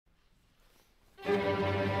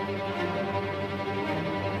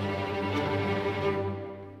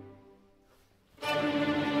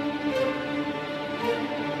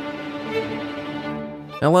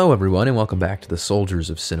Hello, everyone, and welcome back to the Soldiers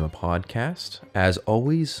of Cinema podcast. As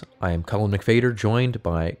always, I am Coen McFader, joined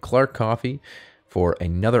by Clark Coffey for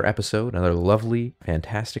another episode, another lovely,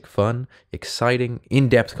 fantastic, fun, exciting,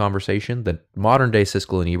 in-depth conversation, the modern-day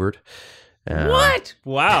Siskel and Ebert. What?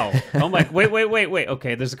 Wow. Oh my, wait.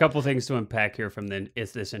 Okay, there's a couple things to unpack here from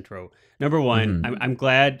this intro. Number one, I'm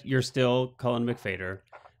glad you're still Coen McFader.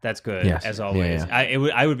 That's good, yes. As always. Yeah.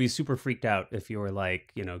 I would be super freaked out if you were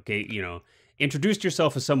like, introduced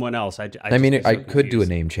yourself as someone else. I could do a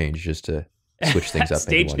name change just to switch things up.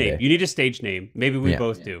 Stage name. You need a stage name. Maybe we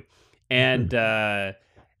both do. And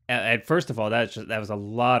first of all, that was a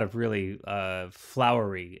lot of really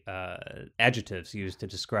flowery adjectives used to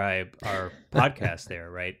describe our podcast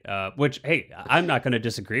there, right? Which, hey, I'm not going to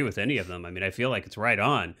disagree with any of them. I mean, I feel like it's right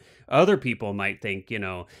on. Other people might think,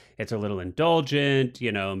 it's a little indulgent,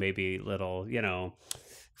 maybe a little,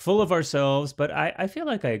 full of ourselves, but I feel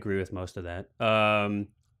like I agree with most of that.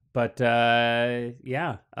 That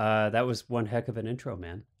was one heck of an intro,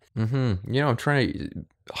 man. Mm-hmm. I'm trying to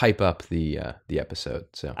hype up the episode.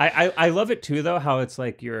 So I love it too, though, how it's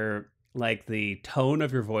like the tone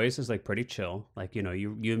of your voice is like pretty chill. Like,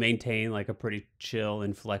 you maintain like a pretty chill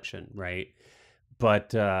inflection, right?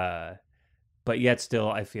 But yet still,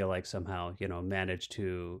 I feel like somehow, manage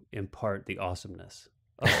to impart the awesomeness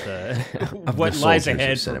of what lies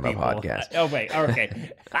ahead for people. Podcast. Oh wait,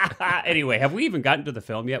 okay. Anyway, have we even gotten to the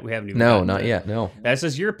film yet? We haven't even. No, not yet. No. This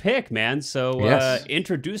is your pick, man. So yes.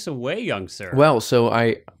 Introduce away, young sir. Well, so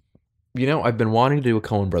I've been wanting to do a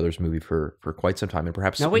Coen Brothers movie for quite some time, and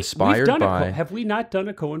perhaps inspired by. Have we not done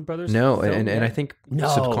a Coen Brothers? No, film and I think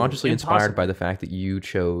subconsciously inspired by the fact that you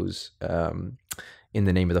chose In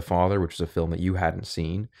the Name of the Father, which is a film that you hadn't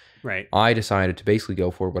seen. Right. I decided to basically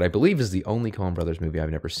go for what I believe is the only Coen Brothers movie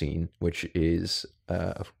I've never seen, which is,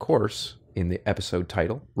 of course, in the episode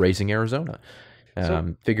title, Raising Arizona.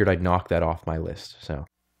 Figured I'd knock that off my list. So.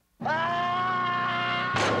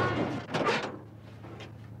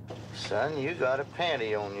 Son, you got a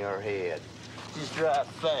panty on your head. Just drive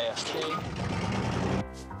fast, eh?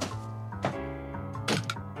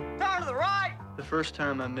 Turn to the right! The first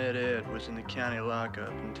time I met Ed was in the county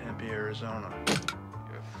lockup in Tempe, Arizona.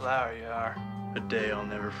 You're a flower, you are. A day I'll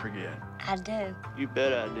never forget. I do. You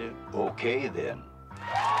bet I do. Okay, then.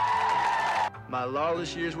 My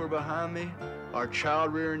lawless years were behind me. Our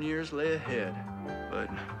child-rearing years lay ahead. But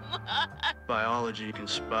biology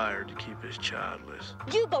conspired to keep us childless.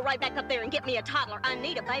 You go right back up there and get me a toddler. I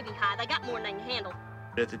need a baby hide. I got more than I can handle.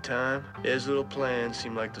 At the time, Ed's little plan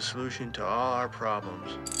seemed like the solution to all our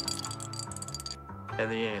problems. And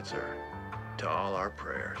the answer to all our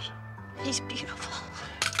prayers. He's beautiful.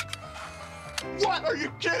 What? Are you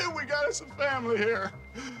kidding? We got us a family here.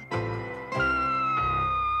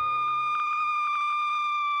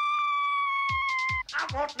 I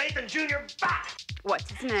want Nathan Jr. back. What's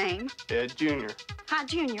his name? Ed Jr. Hi,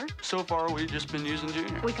 Junior. So far, we've just been using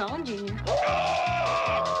Junior. We call him Junior.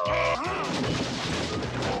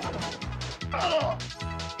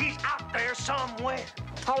 He's out there somewhere.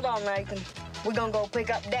 Hold on, Nathan. We're gonna go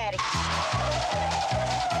pick up Daddy.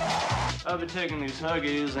 I've been taking these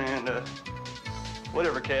Huggies and,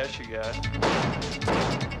 whatever cash you got.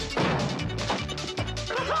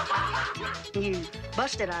 You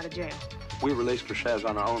busted out of jail. We released Krashev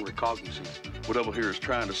on our own recognizance. What Double here is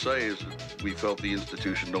trying to say is that we felt the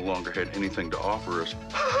institution no longer had anything to offer us.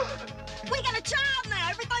 We got a child now.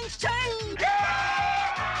 Everything's changed.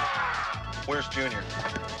 Where's Junior?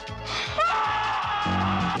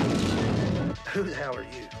 Who the hell are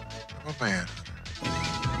you? I'm a man.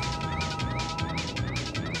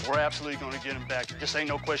 We're absolutely going to get him back. Just ain't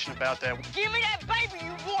no question about that. Give me that baby,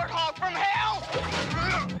 you warthog from hell!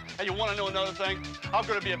 Hey, you want to know another thing? I'm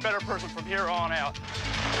going to be a better person from here on out.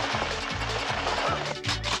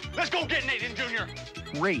 Let's go get Nathan Jr.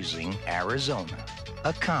 Raising Arizona,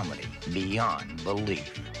 a comedy beyond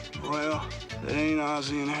belief. Well, it ain't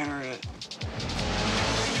Ozzie and Harriet.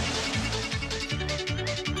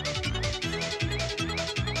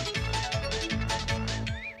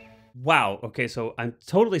 Wow. Okay, so I'm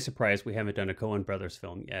totally surprised we haven't done a Coen Brothers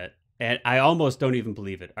film yet. And I almost don't even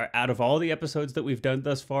believe it. Out of all the episodes that we've done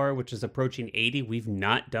thus far, which is approaching 80, we've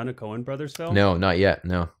not done a Coen Brothers film? No, not yet.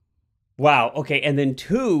 No. Wow. Okay, and then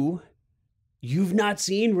 2, you've not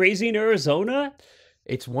seen Raising Arizona?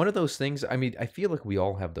 It's one of those things. I mean, I feel like we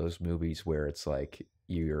all have those movies where it's like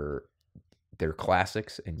they're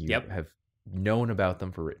classics and you have known about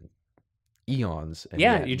them for eons. And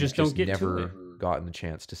yeah, you just don't get never to it. gotten the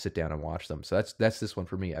chance to sit down and watch them. So that's this one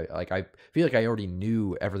for me. I feel like I already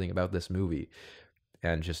knew everything about this movie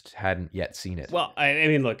and just hadn't yet seen it. Well, I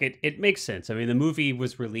mean, look, it makes sense. I mean, the movie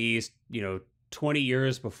was released, 20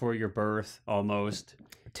 years before your birth, almost.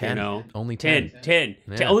 10. Only 10. 10.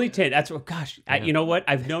 Yeah. Only 10. That's what, gosh, Yeah. you know what?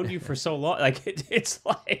 I've known you for so long. Like, it's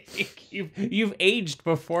like you've aged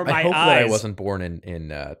before my I hope eyes. that I wasn't born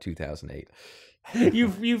in 2008.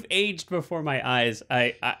 You've aged before my eyes.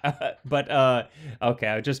 But okay,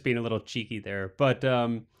 I was just being a little cheeky there. But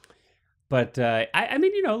I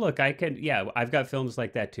mean, look, I've got films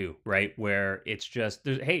like that too, right? Where it's just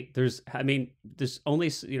there's only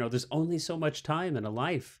so much time in a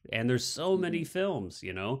life, and there's so many films,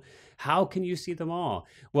 How can you see them all?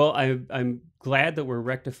 Well, I'm glad that we're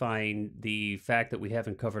rectifying the fact that we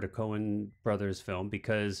haven't covered a Coen Brothers film,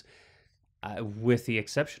 because with the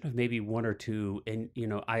exception of maybe one or two, and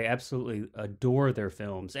I absolutely adore their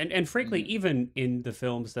films, and frankly, even in the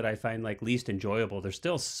films that I find like least enjoyable, there's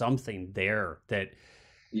still something there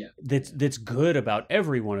that's good about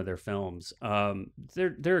every one of their films.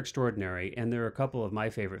 They're extraordinary, and they're a couple of my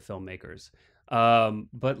favorite filmmakers.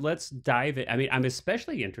 But let's dive in. I mean, I'm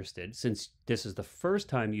especially interested, since this is the first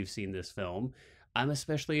time you've seen this film, I'm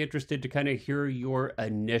especially interested to kind of hear your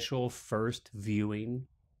initial first viewing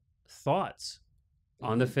thoughts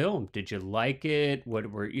on the film. Did you like it? What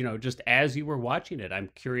were, just as you were watching it? I'm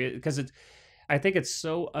curious, because I think it's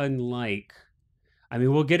so unlike, I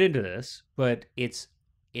mean, we'll get into this, but it's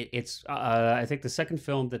I think the second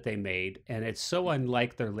film that they made, and it's so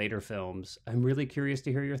unlike their later films. I'm really curious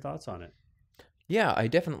to hear your thoughts on it. Yeah, I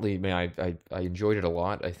definitely, I enjoyed it a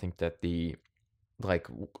lot. I think that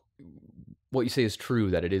what you say is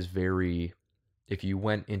true, that it is very, if you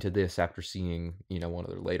went into this after seeing, one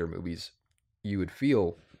of their later movies, you would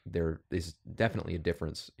feel there is definitely a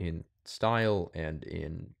difference in style and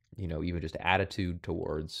in, even just attitude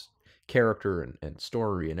towards character and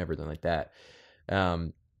story and everything like that.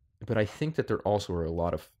 But I think that there also are a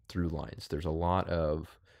lot of through lines. There's a lot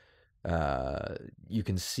of, you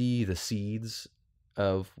can see the seeds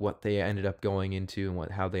of what they ended up going into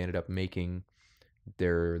and how they ended up making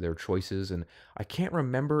their choices. And I can't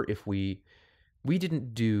remember if we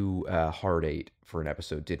didn't do Hard 8 for an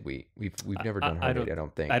episode, did we? We've never done Hard 8, I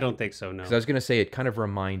don't think. I don't think so, no. Because I was going to say, it kind of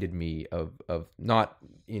reminded me of not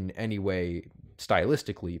in any way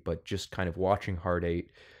stylistically, but just kind of watching Hard 8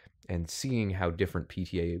 and seeing how different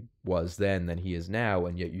PTA was then than he is now,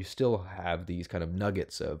 and yet you still have these kind of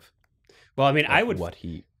nuggets of, well, I mean,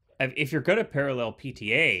 if you're going to parallel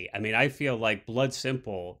PTA, I mean, I feel like Blood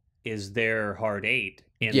Simple is their Hard 8,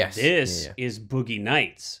 and this is Boogie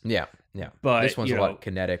Nights. Yeah. But this one's a lot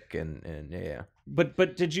kinetic and yeah. But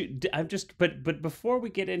before we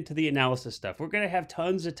get into the analysis stuff, we're gonna have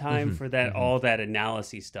tons of time for that, all that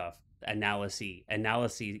analysis stuff. Analysis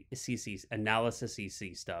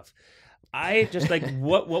stuff. I just like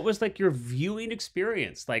what was like your viewing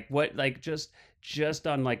experience? Like what, like just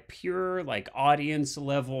on like pure like audience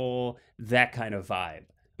level, that kind of vibe.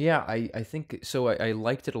 Yeah, I think so. I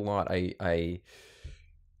liked it a lot. I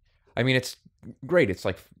mean, it's great. It's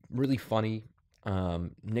like really funny.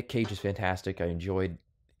 Nick Cage is fantastic. I enjoyed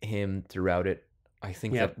him throughout it. I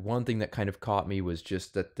think that one thing that kind of caught me was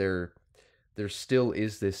just that there still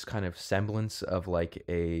is this kind of semblance of like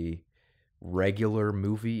a regular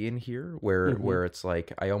movie in here where it's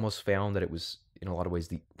like, I almost found that it was in a lot of ways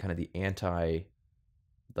the kind of the anti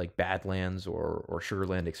like Badlands or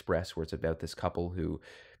Sugarland Express, where it's about this couple who,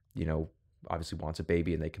 obviously wants a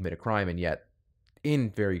baby and they commit a crime, and yet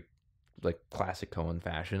in very like classic Coen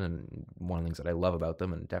fashion. And one of the things that I love about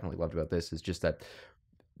them, and definitely loved about this, is just that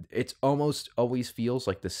it's almost always feels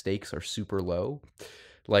like the stakes are super low,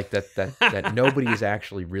 like that nobody is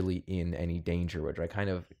actually really in any danger, which I kind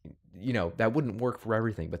of, that wouldn't work for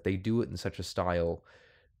everything, but they do it in such a style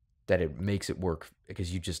that it makes it work,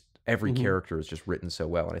 because every character is just written so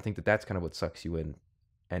well. And I think that that's kind of what sucks you in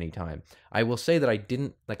anytime. I will say that I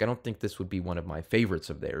don't think this would be one of my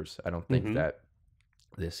favorites of theirs. I don't think that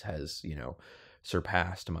this has,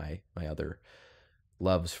 surpassed my other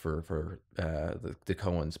loves for the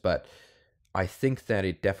Coens, but I think that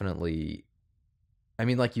it definitely, I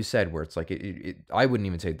mean, like you said, where it's like I wouldn't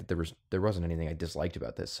even say that there wasn't anything I disliked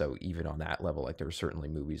about this. So even on that level, like there were certainly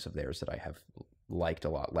movies of theirs that I have liked a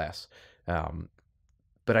lot less.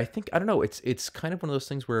 But I think, I don't know, it's kind of one of those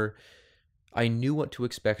things where I knew what to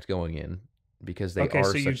expect going in, because they are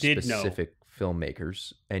such specific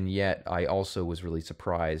filmmakers, and yet I also was really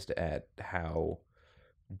surprised at how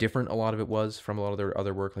different a lot of it was from a lot of their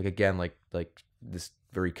other work. Like again, like this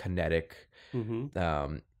very kinetic.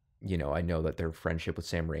 I know that their friendship with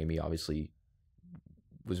Sam Raimi obviously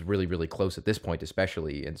was really, really close at this point,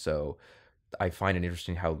 especially. And so I find it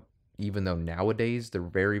interesting how, even though nowadays they're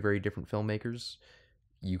very, very different filmmakers,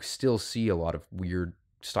 you still see a lot of weird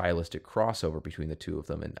stylistic crossover between the two of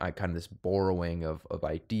them, and I kind of this borrowing of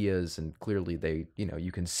ideas, and clearly they,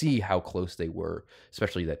 you can see how close they were,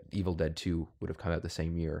 especially that Evil Dead 2 would have come out the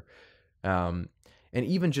same year. And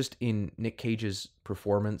even just in Nick Cage's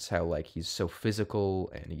performance, how like he's so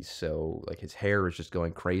physical and he's so like his hair is just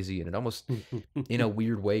going crazy, and it almost in a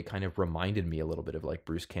weird way kind of reminded me a little bit of like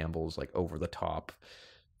Bruce Campbell's like over the top,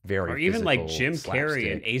 very or even like Jim slapstick.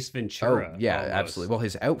 Carrey and Ace Ventura. Oh yeah, almost. absolutely. Well,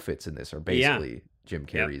 his outfits in this are basically Jim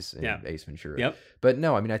Carrey's in Ace Ventura. Yep. But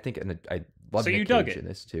no, I mean I think, and I love Nick Cage in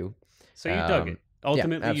this too. So you dug it.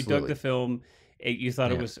 Ultimately, you dug the film. You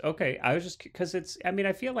thought it was okay. I was just because it's. I mean,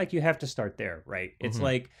 I feel like you have to start there, right? It's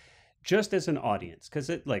like just as an audience, because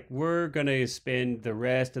it like we're gonna spend the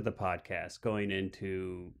rest of the podcast going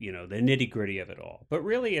into the nitty gritty of it all. But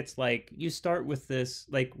really, it's like you start with this.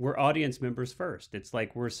 Like we're audience members first. It's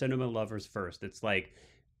like we're cinema lovers first. It's like.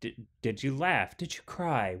 Did you laugh? Did you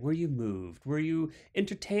cry? Were you moved? Were you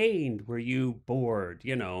entertained? Were you bored?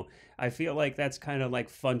 I feel like that's kind of like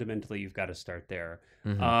fundamentally you've got to start there.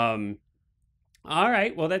 All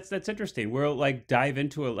right. Well, that's interesting. We'll like dive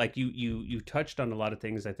into it. Like you touched on a lot of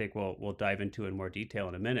things. I think we'll dive into in more detail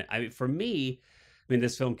in a minute. I mean, for me,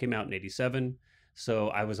 this film came out in long, so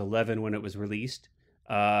I was 11 when it was released.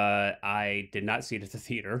 I did not see it at the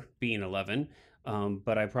theater, being 11.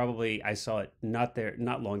 But I saw it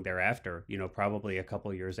not long thereafter, probably a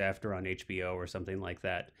couple years after on HBO or something like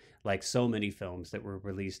that. Like so many films that were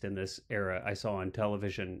released in this era, I saw on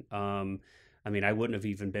television. I wouldn't have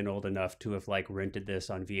even been old enough to have like rented this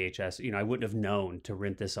on VHS. I wouldn't have known to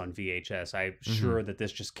rent this on VHS. I'm sure that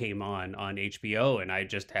this just came on HBO and I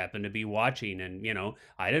just happened to be watching. And,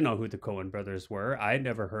 I didn't know who the Coen Brothers were. I had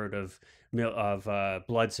never heard of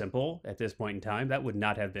Blood Simple at this point in time. That would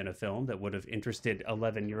not have been a film that would have interested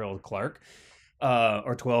 11-year-old Clark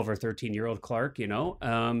or 12 or 13-year-old Clark,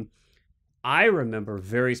 I remember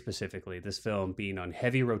very specifically this film being on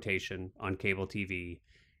heavy rotation on cable TV.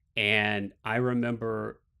 And I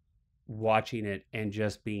remember watching it and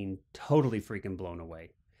just being totally freaking blown away.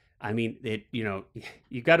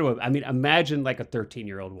 You got to, imagine like a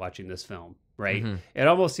 13-year-old watching this film, right? It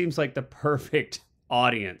almost seems like the perfect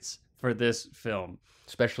audience for this film.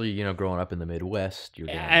 Especially, growing up in the Midwest.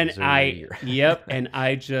 And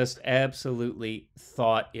I just absolutely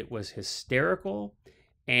thought it was hysterical.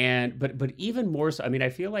 But even more so, I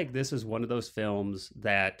feel like this is one of those films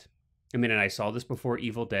that, and I saw this before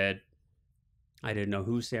Evil Dead. I didn't know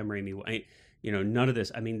who Sam Raimi was. None of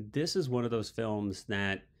this. This is one of those films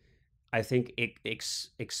that I think it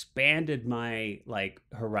expanded my like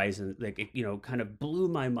horizon. Like it, kind of blew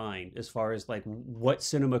my mind as far as like what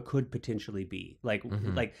cinema could potentially be. Like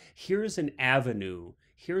here's an avenue,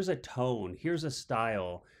 here's a tone, here's a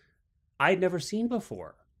style I'd never seen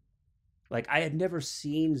before. Like I had never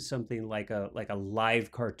seen something like a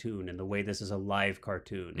live cartoon in the way this is a live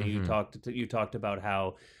cartoon. And you talked about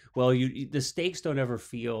how the stakes don't ever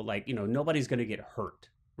feel like nobody's going to get hurt,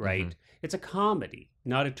 right? It's a comedy,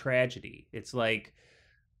 not a tragedy. It's like,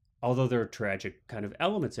 although there are tragic kind of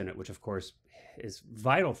elements in it, which of course is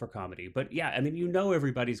vital for comedy. But yeah,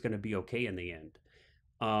 everybody's going to be okay in the end.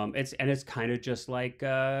 It's kind of just like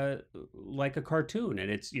a cartoon,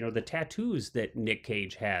 and it's the tattoos that Nick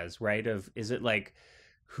Cage has, right? Is it like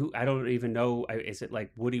who I don't even know? Is it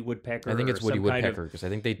like Woody Woodpecker? I think it's Woody Woodpecker because I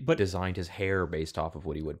think they designed his hair based off of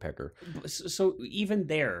Woody Woodpecker. So even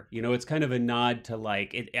there, it's kind of a nod to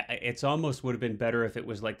like it. It's almost would have been better if it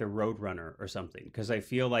was like the Roadrunner or something, because I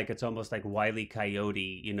feel like it's almost like Wile E.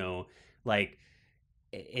 Coyote, like.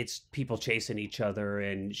 It's people chasing each other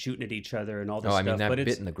and shooting at each other and all this stuff. That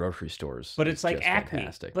bit in the grocery stores. But it's like Acme.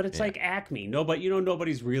 Fantastic. But it's like Acme.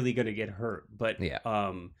 Nobody's really going to get hurt. But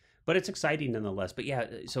but it's exciting nonetheless. But yeah,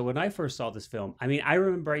 so when I first saw this film, I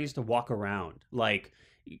remember I used to walk around like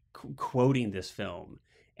quoting this film.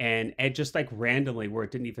 And just like randomly where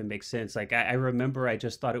it didn't even make sense. Like I remember I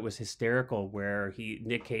just thought it was hysterical where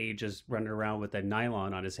Nick Cage is running around with a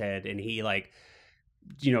nylon on his head and he like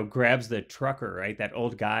grabs the trucker, right? That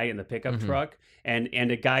old guy in the pickup truck. And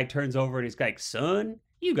a guy turns over and he's like, son,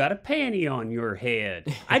 you got a panty on your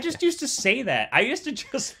head. I just used to say that. I used to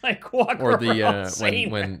just like walk around saying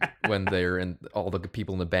when they're in, all the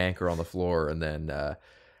people in the bank are on the floor and then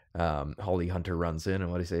Holly Hunter runs in and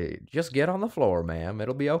what do you say? Just get on the floor, ma'am.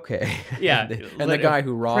 It'll be okay. Yeah. and the guy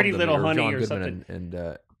who robbed Pretty them, Little or Honey John or Goodman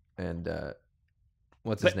something. and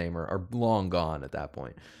what's his name are long gone at that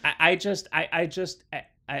point. I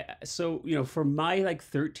So, for my like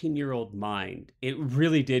 13-year-old mind, it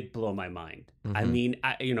really did blow my mind. I mean,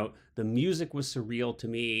 the music was surreal to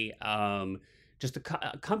me. Just a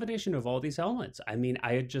combination of all these elements. I mean,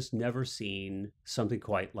 I had just never seen something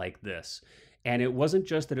quite like this. And it wasn't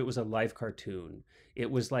just that it was a live cartoon. It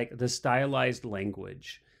was like the stylized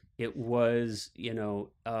language. It was,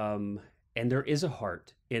 and there is a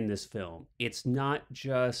heart in this film. It's not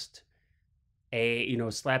just a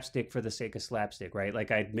slapstick for the sake of slapstick, right? Like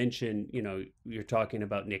I'd mentioned, you're talking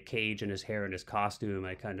about Nick Cage and his hair and his costume.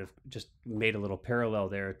 I kind of just made a little parallel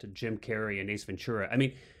there to Jim Carrey and Ace Ventura. I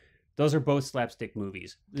mean, those are both slapstick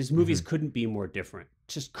movies. These movies couldn't be more different.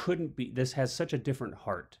 Just couldn't be. This has such a different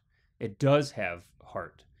heart. It does have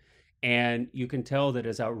heart. And you can tell that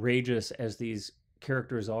as outrageous as these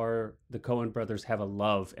characters are, the Coen brothers have a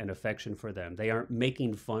love and affection for them. They aren't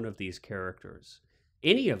making fun of these characters,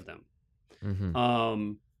 any of them.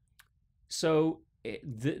 So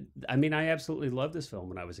I mean, I absolutely loved this film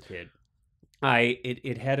when I was a kid.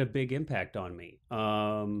 It had a big impact on me.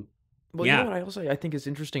 Well, you know what I think is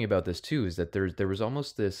interesting about this too is that there was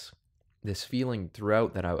almost this feeling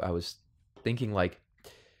throughout that I was thinking like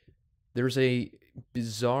there's a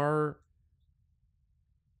bizarre,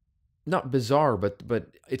 not bizarre, but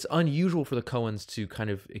it's unusual for the Coens to kind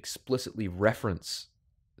of explicitly reference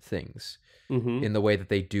things in the way that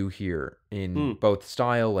they do here in both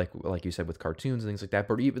style, like you said, with cartoons and things like that,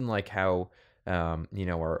 but even like how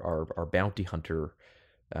our bounty hunter,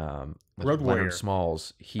 Road Warrior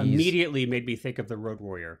Smalls, he immediately made me think of the Road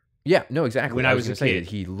Warrior. Yeah, no, exactly. When I was a kid,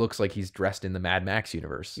 he looks like he's dressed in the Mad Max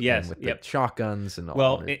universe. Yes, with the shotguns and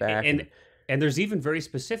all on his back. And there's even very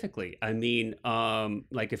specifically, I mean,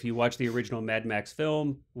 like if you watch the original Mad Max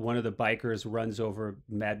film, one of the bikers runs over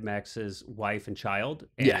Mad Max's wife and child,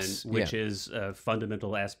 which is a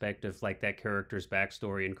fundamental aspect of like that character's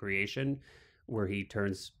backstory and creation, where he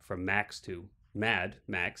turns from Max to Mad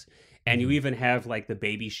Max. And you even have like the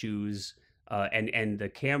baby shoes. And the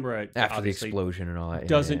camera after the explosion and all that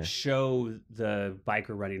doesn't show the biker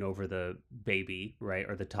running over the baby, right,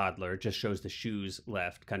 or the toddler. It just shows the shoes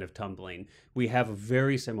left, kind of tumbling. We have a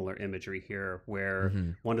very similar imagery here, where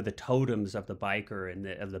one of the totems of the biker and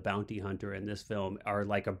of the bounty hunter in this film are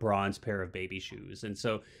like a bronze pair of baby shoes. And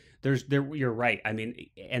so you're right. I mean,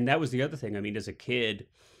 and that was the other thing. I mean, as a kid,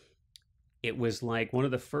 it was like one of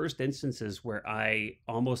the first instances where I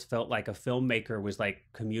almost felt like a filmmaker was like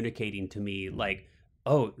communicating to me like,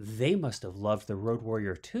 oh, they must have loved the Road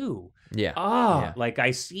Warrior too. Yeah. Like I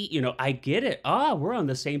see, I get it. We're on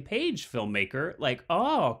the same page, filmmaker. Like,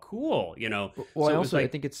 cool, Well, so I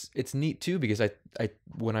think it's neat too, because I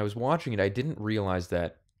when I was watching it, I didn't realize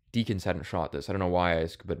that Deakins hadn't shot this. I don't know why,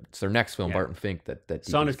 but it's their next film, Barton Fink, that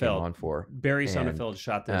Deakins came on for. Barry Sonnenfeld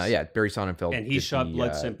shot this. Barry Sonnenfeld. And he shot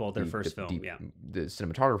Blood Simple, their first film, the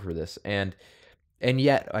cinematographer for this. And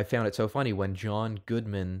yet I found it so funny when John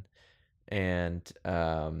Goodman and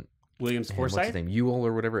Williams Forsythe? What's his name? Ewell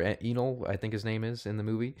or whatever, Enel, I think his name is in the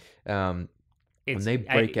movie. When they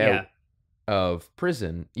break out of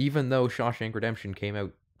prison, even though Shawshank Redemption came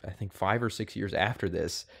out, I think 5 or 6 years after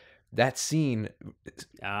this, that scene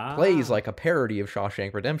plays like a parody of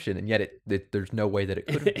Shawshank Redemption, and yet there's no way that it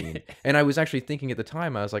could have been. And I was actually thinking at the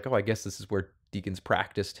time, I was like, I guess this is where Deakins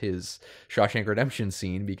practiced his Shawshank Redemption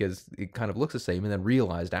scene, because it kind of looks the same, and then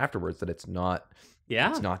realized afterwards that it's not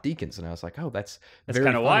Deakins. And I was like, that's very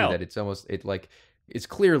kind of funny wild. That it's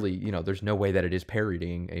clearly, there's no way that it is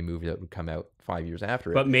parodying a movie that would come out 5 years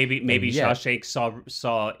after it. But maybe Shawshank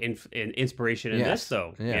saw inspiration in this,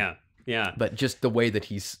 though. Yeah. But just the way that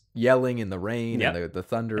he's yelling in the rain and the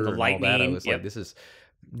thunder and lightning, all that, I was like, this is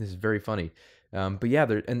very funny. But yeah,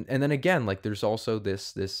 and then again, like there's also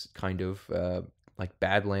this kind of like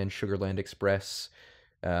Badlands, Sugarland Express,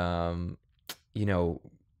 they're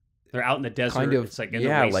out in the desert. Kind of, it's like in the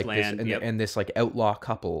wasteland. Like this, and this like outlaw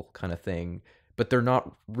couple kind of thing. But they're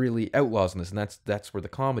not really outlaws in this, and that's where the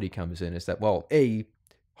comedy comes in. Is that, well,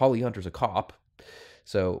 Holly Hunter's a cop.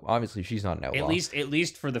 So obviously she's not an outlaw. At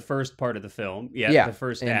least for the first part of the film. The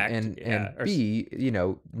first act. And B,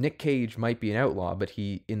 Nick Cage might be an outlaw, but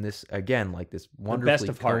he, in this, again, like this wonderfully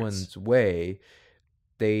Coen's way,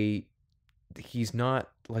 he's not,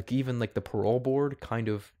 like, even like the parole board kind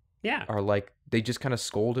of are like, they just kind of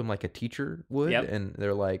scold him like a teacher would, and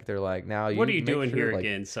they're like, now you, what are you doing here like,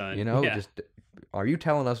 again, son? Just, are you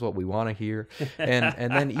telling us what we want to hear?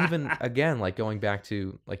 And then even again, like going back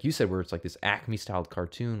to, like you said, where it's like this Acme styled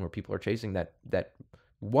cartoon where people are chasing that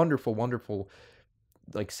wonderful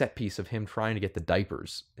like set piece of him trying to get the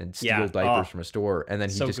diapers and steal Yeah. diapers Oh, from a store, and then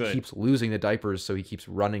he so just good. keeps losing the diapers, so he keeps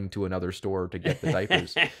running to another store to get the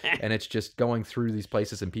diapers, and it's just going through these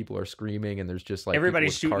places, and people are screaming, and there's just like people Everybody's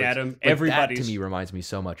with shooting carts. at him. Like, Everybody's that to me reminds me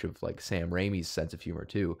so much of like Sam Raimi's sense of humor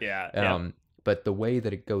too. Yeah. But the way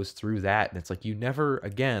that it goes through that, and it's like you're never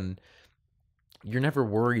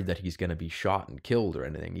worried that he's going to be shot and killed or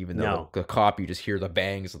anything, even though No. the cop, you just hear the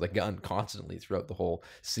bangs of the gun constantly throughout the whole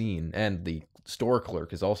scene, and the store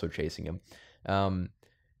clerk is also chasing him.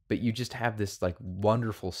 But you just have this like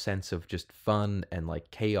wonderful sense of just fun and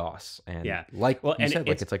like chaos, and like you said,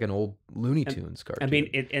 like it's like an old Looney Tunes cartoon. I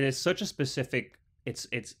mean, and it's such a specific.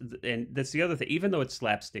 And that's the other thing. Even though it's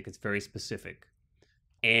slapstick, it's very specific.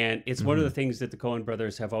 And it's one of the things that the Coen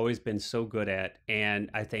brothers have always been so good at.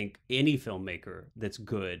 And I think any filmmaker that's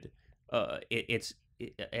good, it's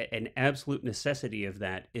an absolute necessity of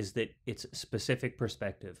that is that it's specific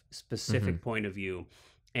perspective, specific point of view.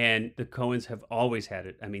 And the Coens have always had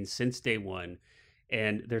it. I mean, since day one.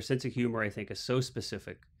 And their sense of humor, I think, is so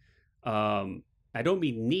specific. I don't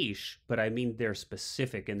mean niche, but I mean they're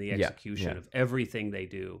specific in the execution of everything they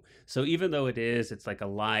do. So even though it's like a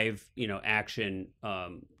live, action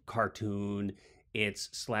cartoon, it's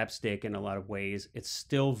slapstick in a lot of ways, it's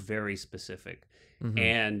still very specific.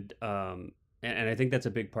 And I think that's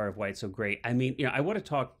a big part of why it's so great. I mean, I want to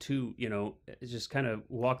talk too, just kind of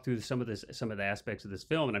walk through some of the aspects of this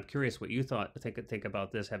film, and I'm curious what you think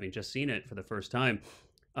about this, having just seen it for the first time,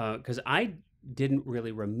 because I didn't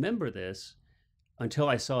really remember this until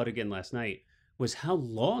I saw it again last night, was how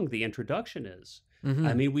long the introduction is.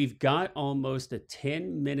 I mean, we've got almost a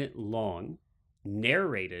 10-minute long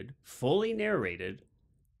fully narrated,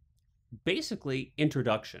 basically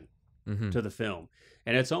introduction to the film.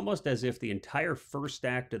 And it's almost as if the entire first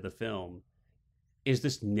act of the film is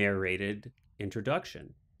this narrated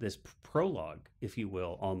introduction, this prologue, if you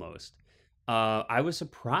will, almost. I was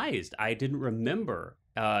surprised. I didn't remember.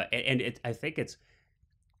 I think it's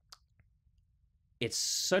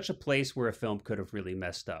such a place where a film could have really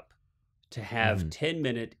messed up, to have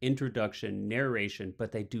 10-minute introduction narration,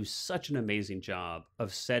 but they do such an amazing job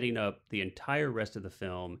of setting up the entire rest of the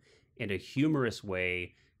film in a humorous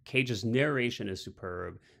way. Cage's narration is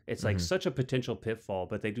superb. It's like such a potential pitfall,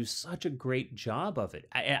 but they do such a great job of it.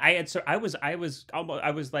 I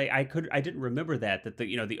didn't remember that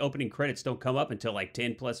the opening credits don't come up until like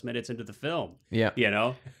 10 plus minutes into the film. Yeah.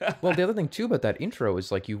 Well, the other thing too about that intro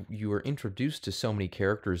is like you were introduced to so many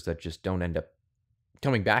characters that just don't end up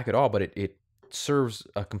coming back at all, but it serves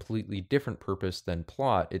a completely different purpose than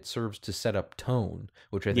plot. It serves to set up tone,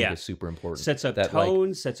 which I think is super important. Sets up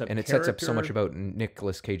tone, sets up and it character. sets up so much about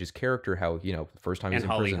Nicolas Cage's character, how, the first time he's in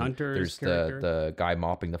Holly prison, Hunter's there's the guy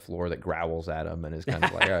mopping the floor that growls at him and is kind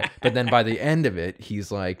of like, all right. But then by the end of it,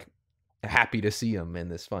 he's like happy to see him in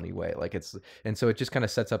this funny way. And so it just kind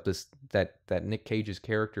of sets up this, that Nick Cage's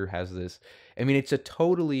character has this, I mean, it's a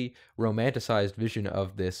totally romanticized vision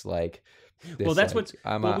of this, like, well, that's what's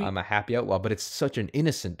I'm a happy outlaw, but it's such an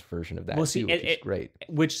innocent version of that too, which is great.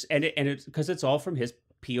 It's because it's all from his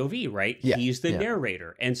POV, right? Yeah, he's the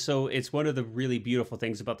narrator, and so it's one of the really beautiful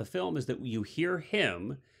things about the film is that you hear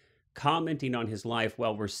him commenting on his life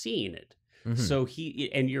while we're seeing it. So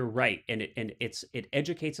and you're right, and it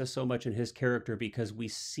educates us so much in his character because we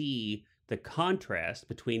see the contrast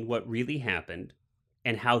between what really happened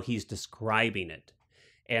and how he's describing it.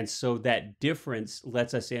 And so that difference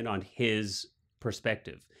lets us in on his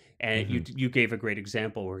perspective. And you gave a great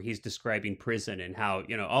example where he's describing prison and how,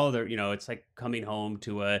 it's like coming home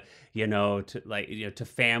to to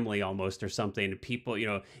family almost or something.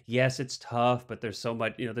 People, yes, it's tough, but there's so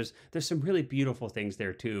much, there's some really beautiful things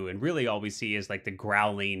there too. And really all we see is like the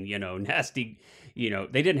growling, nasty,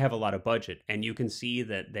 they didn't have a lot of budget, and you can see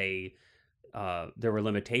that there were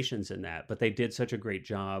limitations in that, but they did such a great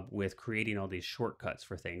job with creating all these shortcuts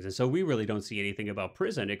for things. And so we really don't see anything about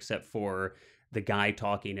prison except for the guy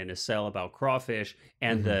talking in a cell about crawfish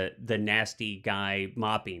and the nasty guy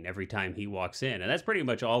mopping every time he walks in. And that's pretty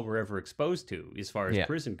much all we're ever exposed to as far as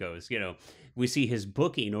prison goes. We see his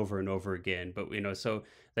booking over and over again, but so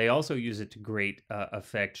they also use it to great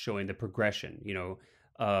effect, showing the progression,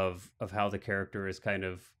 of how the character is kind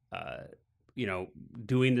of,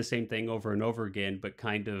 doing the same thing over and over again, but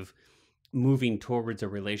kind of moving towards a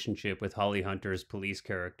relationship with Holly Hunter's police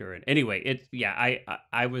character. And anyway,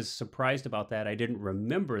 I was surprised about that. I didn't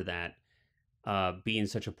remember that being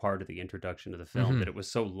such a part of the introduction of the film, that it was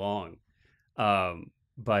so long.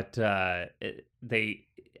 But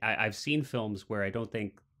I've seen films where I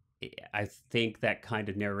think that kind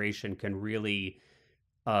of narration can really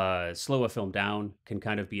slow a film down, can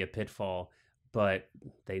kind of be a pitfall. but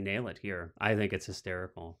they nail it here. I think it's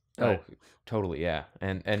hysterical. Oh, totally, yeah.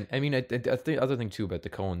 And I mean, the other thing too about the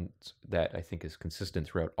Coens that I think is consistent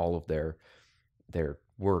throughout all of their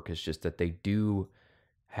work is just that they do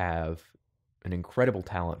have an incredible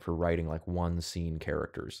talent for writing like one scene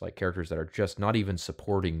characters, like characters that are just not even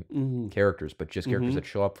supporting characters, but just characters that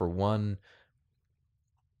show up for 1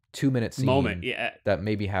 2-minute scene moment, yeah, that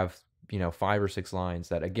maybe have 5 or 6 lines.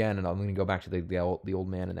 That again, and I'm going to go back to the old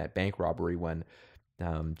man in that bank robbery when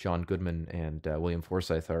John Goodman and William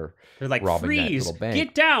Forsythe they're like, robbing freeze, that little bank.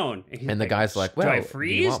 get down. And the guy's like, well, do I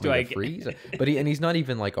freeze? Do I freeze? But he's not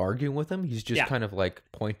even like arguing with him. He's just kind of like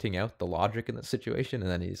pointing out the logic in the situation.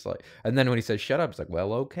 And then he's like, and then when he says shut up, it's like,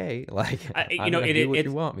 well, okay, like I'm gonna do what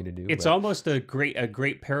you want me to do. It's almost a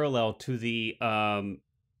great parallel to the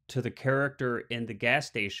character in the gas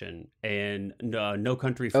station in No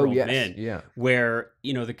Country for Old Men, yeah, where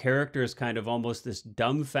the character is kind of almost this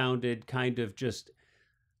dumbfounded, kind of just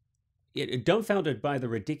dumbfounded by the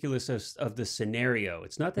ridiculousness of the scenario.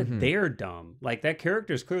 It's not that they're dumb. Like, that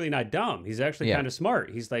character is clearly not dumb. He's actually kind of smart.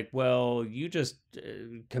 He's like, well, you just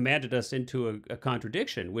commanded us into a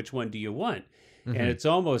contradiction. Which one do you want? And it's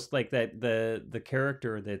almost like that the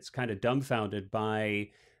character that's kind of dumbfounded by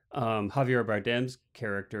Javier Bardem's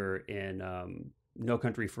character in No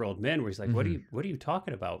Country for Old Men, where he's like, what are you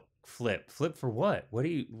talking about? Flip for what? What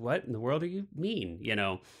in the world do you mean?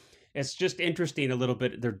 It's just interesting a little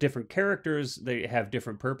bit. They're different characters. They have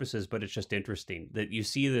different purposes, but it's just interesting that you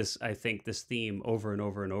see this, I think, this theme over and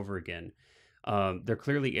over and over again. They're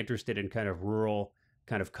clearly interested in kind of rural,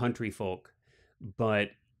 kind of country folk,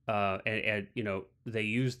 but and they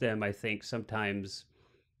use them, I think, sometimes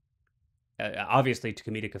obviously to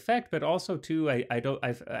comedic effect, but also to I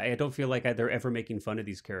don't feel like they're ever making fun of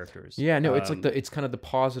these characters. Yeah, no, it's like it's kind of the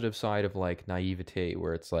positive side of like naivete,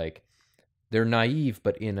 where it's like they're naive,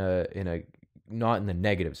 but in a not in the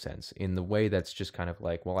negative sense, in the way that's just kind of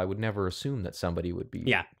like, well, I would never assume that somebody would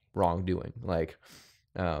be wrongdoing. Like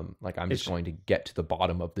I'm just going to get to the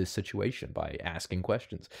bottom of this situation by asking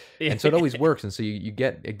questions. And so it always works. And so you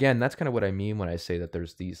get, again, that's kind of what I mean when I say that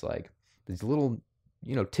there's these little,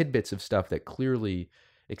 tidbits of stuff that clearly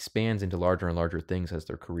expands into larger and larger things as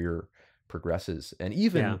their career progresses. And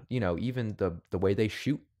even, even the way they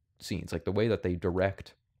shoot scenes, like the way that they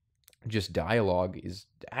direct just dialogue is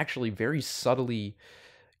actually very subtly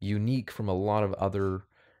unique from a lot of other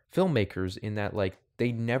filmmakers, in that like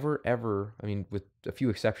they never ever, I mean, with a few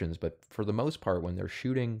exceptions, but for the most part, when they're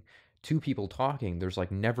shooting two people talking, there's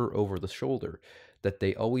like never over the shoulder. That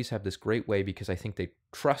they always have this great way, because I think they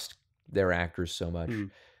trust their actors so much.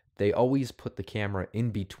 They always put the camera in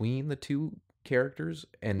between the two characters,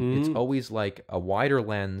 and it's always like a wider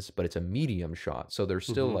lens, but it's a medium shot, so they're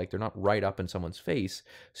still like, they're not right up in someone's face,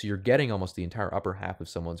 so you're getting almost the entire upper half of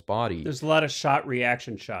someone's body. There's a lot of shot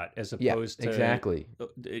reaction shot, as opposed to exactly,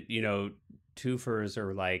 twofers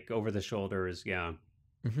or like over the shoulders.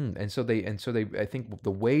 And so they I think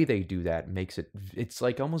the way they do that makes it's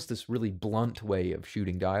like almost this really blunt way of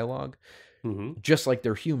shooting dialogue. Just like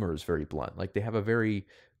their humor is very blunt. Like they have a very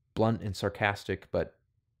blunt and sarcastic but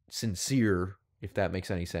sincere, if that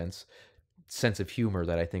makes any sense of humor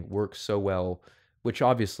that I think works so well, which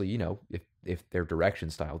obviously, if their direction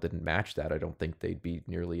style didn't match that, I don't think they'd be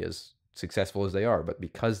nearly as successful as they are. But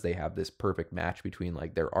because they have this perfect match between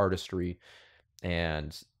like their artistry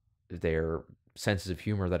and their senses of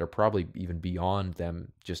humor that are probably even beyond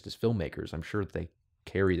them just as filmmakers, I'm sure they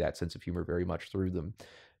carry that sense of humor very much through them,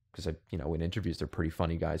 because in interviews they're pretty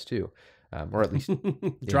funny guys too, or at least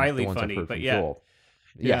dryly funny, but Joel.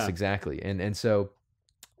 Yes, exactly. And so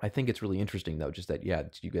I think it's really interesting though, just that,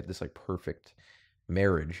 you get this like perfect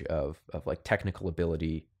marriage of like technical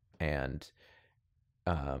ability and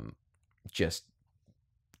just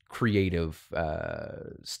creative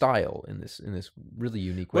style in this really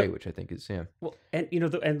unique way, which I think is well, and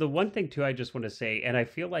the one thing too, I just want to say, and I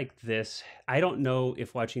feel like this, I don't know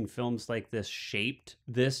if watching films like this shaped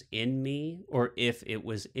this in me, or if it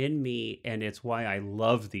was in me and it's why I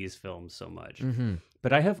love these films so much.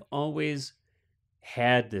 But I have always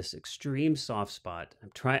had this extreme soft spot.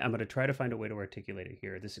 I'm going to try to find a way to articulate it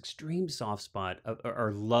here. This extreme soft spot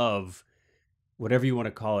or love, whatever you want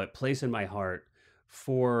to call it, place in my heart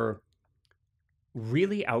for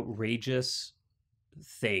really outrageous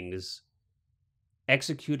things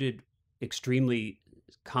executed extremely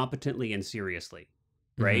competently and seriously,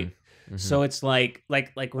 right? So it's like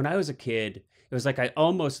when I was a kid, it was like I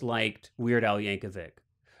almost liked Weird Al Yankovic,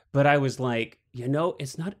 but I was like,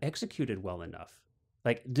 it's not executed well enough.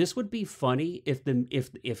 Like, this would be funny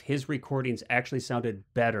if his recordings actually sounded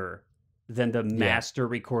better than the master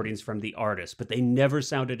recordings from the artist, but they never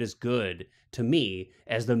sounded as good to me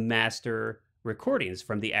as the master recordings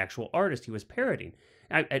from the actual artist he was parodying.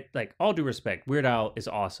 I like, all due respect, Weird Al is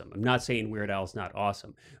awesome. I'm not saying Weird Al is not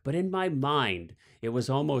awesome, but in my mind, it was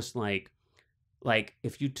almost like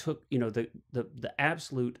if you took, you know, the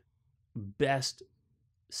absolute best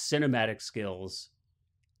cinematic skills,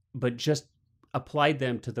 but just applied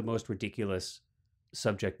them to the most ridiculous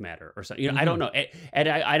subject matter or something. You know, I don't know. And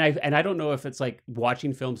I don't know if it's like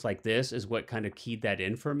watching films like this is what kind of keyed that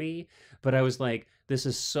in for me, but I was like, this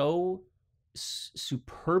is so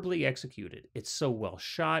superbly executed. It's so well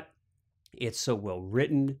shot. It's so well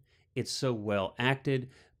written. It's so well acted,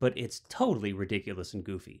 but it's totally ridiculous and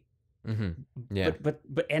goofy. Yeah.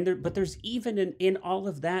 But there's even in all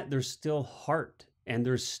of that, there's still heart, and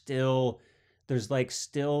there's still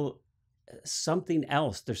something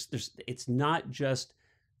else. There's it's not just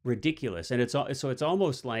ridiculous, and it's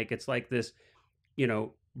almost like it's like this, you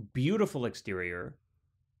know, beautiful exterior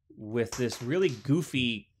with this really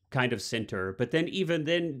goofy kind of center, but then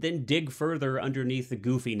dig further underneath the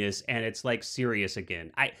goofiness, and it's like serious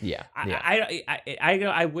again. I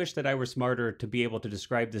wish that I were smarter to be able to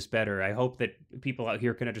describe this better. I hope that people out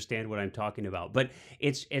here can understand what I'm talking about. But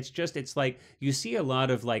it's like you see a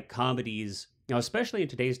lot of like comedies now, especially in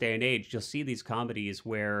today's day and age. You'll see these comedies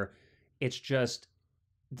where it's just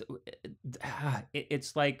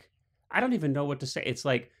it's like, I don't even know what to say. It's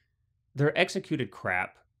like they're executed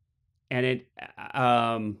crap. And it's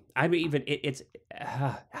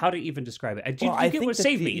how to even describe it. Do you get what?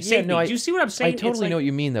 Save me. Do you see what I'm saying? I totally know what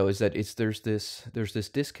you mean, though. Is that there's this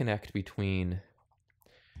disconnect between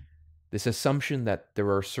this assumption that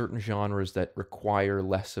there are certain genres that require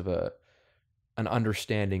less of an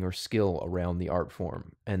understanding or skill around the art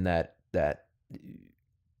form, and that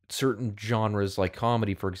certain genres like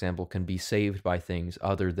comedy, for example, can be saved by things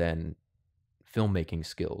other than filmmaking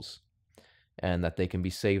skills. And that they can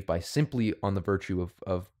be saved by simply on the virtue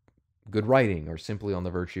of good writing, or simply on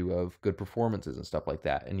the virtue of good performances and stuff like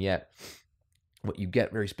that. And yet, what you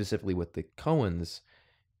get very specifically with the Coens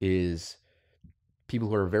is people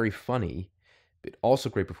who are very funny, but also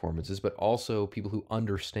great performances, but also people who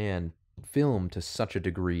understand film to such a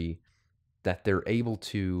degree that they're able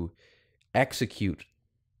to execute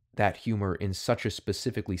that humor in such a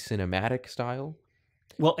specifically cinematic style.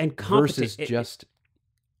 Well, and versus just...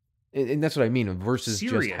 And that's what I mean, versus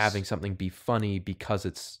serious. Just having something be funny because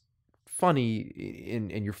it's funny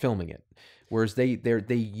and you're filming it. Whereas they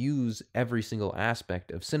use every single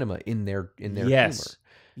aspect of cinema in their humor.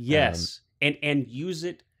 Yes. And use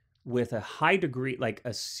it with a high degree, like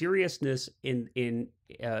a seriousness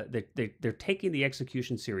they're taking the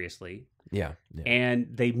execution seriously. Yeah. And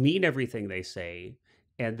they mean everything they say,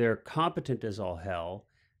 and they're competent as all hell.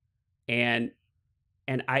 And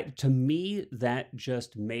to me, that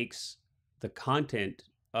just makes the content,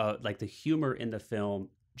 like the humor in the film,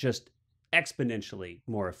 just exponentially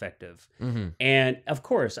more effective. Mm-hmm. And of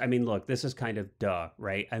course, I mean, look, this is kind of duh,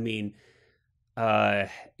 right? I mean,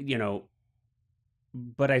 you know,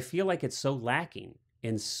 but I feel like it's so lacking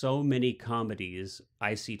in so many comedies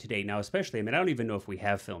I see today. Now, especially, I mean, I don't even know if we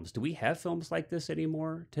have films. Do we have films like this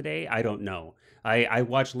anymore today? I don't know. I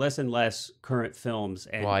watch less and less current films.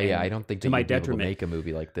 And, I don't think to my you'd be able to detriment, make a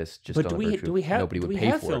movie like this. Just but on do we have nobody would do we pay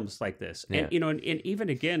have for films it. like this? Yeah. And you know, and even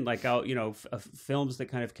again, like films that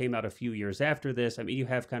kind of came out a few years after this. I mean, you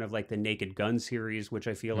have kind of like the Naked Gun series, which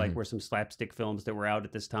I feel like were some slapstick films that were out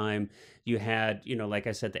at this time. You had, you know, like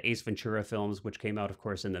I said, the Ace Ventura films, which came out, of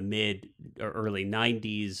course, in the mid or early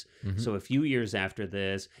 90s. So a few years after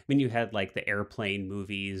this. I mean, you had like the Airplane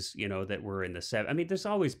movies, you know, that were in the 70s. I mean, there's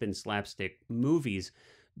always been slapstick movies,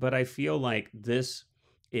 but I feel like this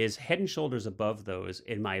is head and shoulders above those,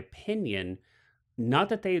 in my opinion. Not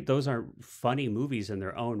that those aren't funny movies in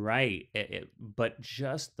their own right, but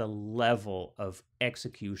just the level of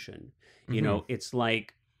execution. You know, it's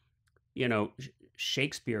like, you know,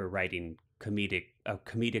 Shakespeare writing a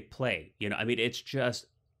comedic play. You know, I mean, it's just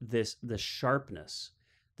the sharpness,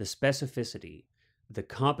 the specificity, the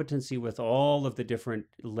competency with all of the different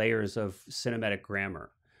layers of cinematic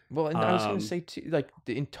grammar. Well, and I was going to say too, like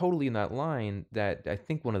totally in that line, that I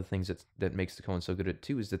think one of the things that makes the Coens so good at it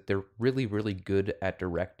too is that they're really, really good at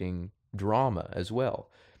directing drama as well.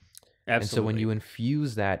 Absolutely. And so when you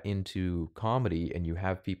infuse that into comedy, and you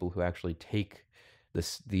have people who actually take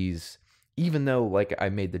these, even though, like I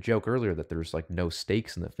made the joke earlier that there's like no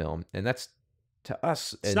stakes in the film, and that's, to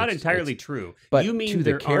us, it's not entirely true. But you mean to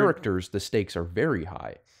the characters, the stakes are very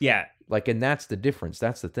high. Yeah. Like, and that's the difference.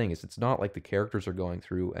 That's the thing, is it's not like the characters are going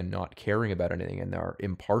through and not caring about anything and are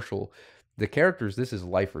impartial. the characters, this is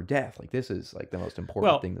life or death. Like, this is like the most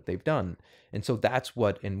important thing that they've done. And so that's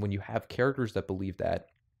and when you have characters that believe that,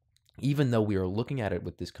 even though we are looking at it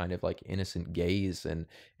with this kind of like innocent gaze and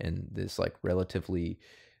this like relatively,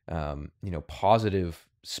 positive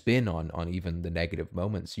spin on even the negative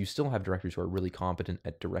moments, you still have directors who are really competent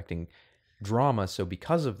at directing drama. So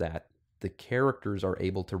because of that, the characters are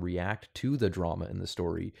able to react to the drama in the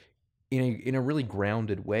story in a really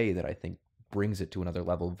grounded way that I think brings it to another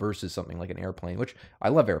level versus something like an Airplane, which I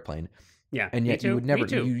love Airplane. Yeah, and yet you would never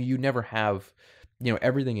you never have,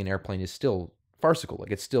 everything in Airplane is still farcical.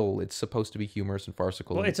 Like it's supposed to be humorous and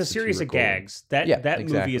farcical. Well, it's a series of gags. That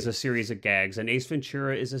movie is a series of gags, and Ace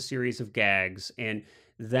Ventura is a series of gags, and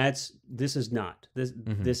this is not.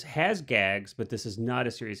 This has gags, but this is not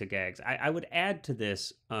a series of gags. I would add to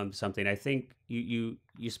this something. I think you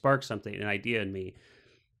sparked something, an idea in me.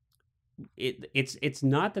 It's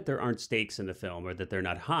not that there aren't stakes in the film or that they're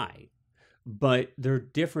not high, but they're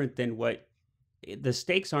different than what the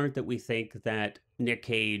stakes aren't. That we think that Nick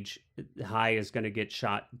Cage high is going to get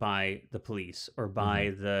shot by the police or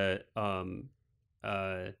by the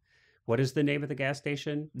what is the name of the gas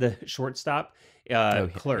station? The shortstop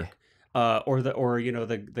clerk. Yeah. Or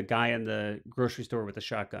the guy in the grocery store with the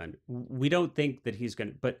shotgun. We don't think that he's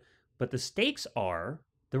going to, but the stakes are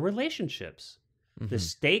the relationships. The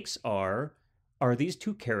stakes are these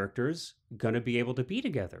two characters going to be able to be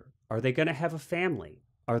together? Are they going to have a family?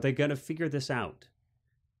 Are they going to figure this out?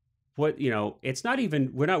 It's not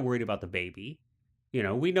even, we're not worried about the baby.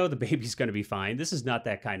 We know the baby's going to be fine. This is not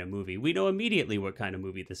that kind of movie. We know immediately what kind of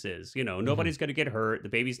movie this is. Nobody's going to get hurt. The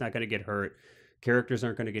baby's not going to get hurt. Characters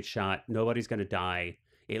aren't going to get shot. Nobody's going to die.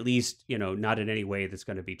 At least, not in any way that's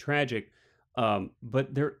going to be tragic.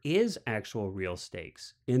 But there is actual real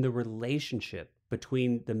stakes in the relationship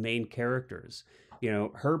between the main characters.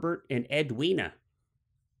 Herbert and Edwina.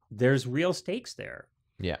 There's real stakes there.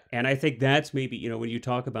 Yeah. And I think that's maybe, when you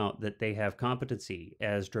talk about that they have competency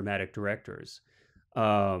as dramatic directors,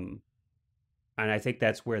 and I think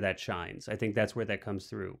that's where that shines. I think that's where that comes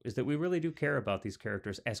through, is that we really do care about these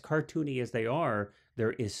characters. As cartoony as they are,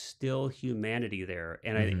 there is still humanity there.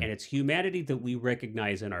 And and it's humanity that we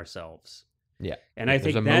recognize in ourselves. Yeah. And I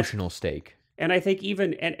think there's emotional stake. And I think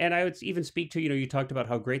even, and I would even speak to, you talked about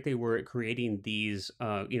how great they were at creating these,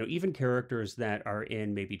 even characters that are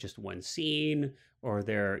in maybe just one scene or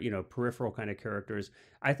they're, peripheral kind of characters.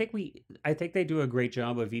 I think they do a great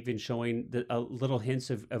job of even showing little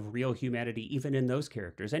hints of real humanity, even in those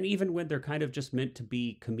characters. And even when they're kind of just meant to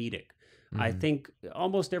be comedic, I think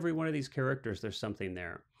almost every one of these characters, there's something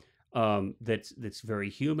there that's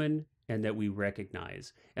very human and that we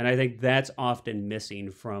recognize. And I think that's often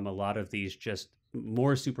missing from a lot of these just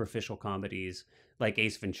more superficial comedies like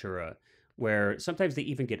Ace Ventura, where sometimes they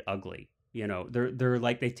even get ugly. They're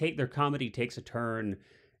like, their comedy takes a turn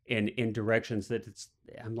in directions that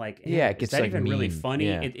I'm like, it gets is that like even mean. really funny?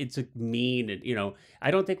 Yeah. It's a mean, and,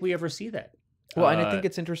 I don't think we ever see that. Well, and I think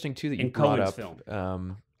it's interesting too that you brought Coen's up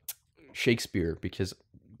film. Shakespeare, because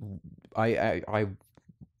I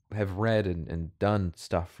have read and done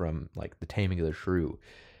stuff from like The Taming of the Shrew,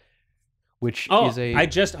 which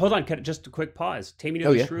is hold on, just a quick pause. Taming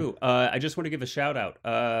of the Shrew. I just want to give a shout out.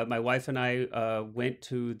 My wife and I went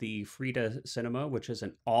to the Frida Cinema, which is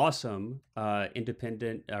an awesome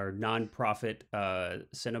independent or nonprofit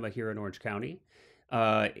cinema here in Orange County,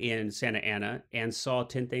 in Santa Ana, and saw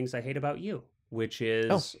 10 Things I Hate About You, which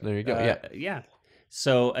is there you go. yeah.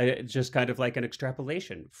 So just kind of like an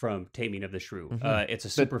extrapolation from Taming of the Shrew. It's a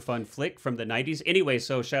super fun flick from the 90s. Anyway,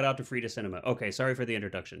 so shout out to Frida Cinema. Okay, sorry for the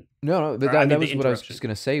introduction. No, but that was what I was just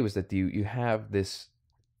going to say, was that you have this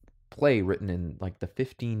play written in like the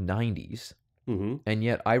 1590s, and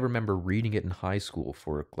yet I remember reading it in high school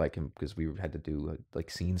for like, because we had to do like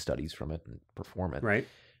scene studies from it and perform it. Right.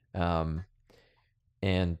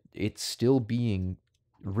 And it's still being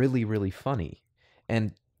really, really funny.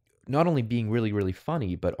 And not only being really, really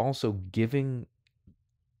funny, but also giving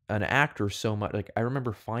an actor so much. Like, I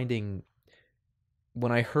remember finding,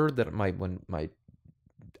 when I heard that when my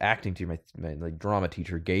acting teacher, my like drama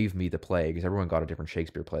teacher gave me the play, because everyone got a different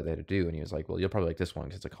Shakespeare play they had to do, and he was like, well, you'll probably like this one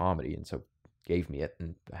because it's a comedy, and so gave me it,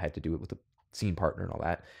 and I had to do it with a scene partner and all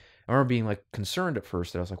that. I remember being like concerned at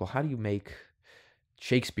first that I was like, well, how do you make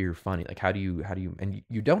Shakespeare funny? Like, how do you, and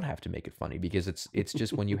you don't have to make it funny, because it's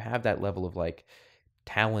just when you have that level of like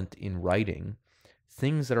talent in writing,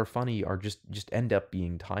 things that are funny are just end up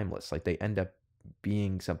being timeless. Like, they end up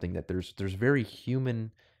being something that there's very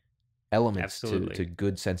human elements to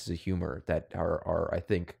good senses of humor that are I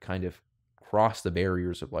think kind of cross the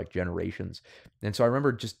barriers of like generations. And so I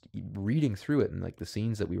remember just reading through it and like the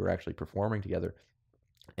scenes that we were actually performing together,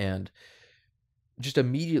 and just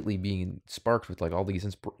immediately being sparked with like all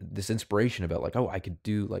these this inspiration about like, oh, I could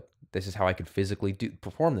do like, this is how I could physically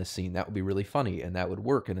perform this scene. That would be really funny and that would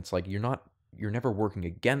work. And it's like you're never working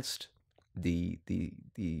against the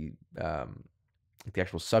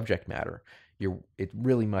actual subject matter. It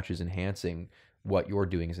really much is enhancing what you're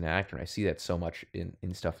doing as an actor. And I see that so much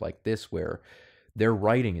in stuff like this, where their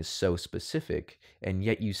writing is so specific, and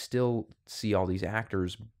yet you still see all these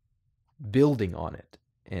actors building on it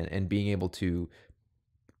and being able to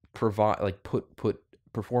provide, like, put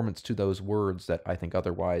performance to those words that I think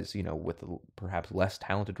otherwise, with perhaps less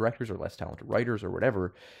talented directors or less talented writers or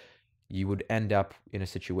whatever, you would end up in a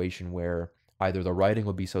situation where either the writing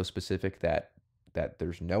would be so specific that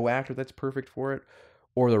there's no actor that's perfect for it,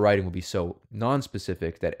 or the writing will be so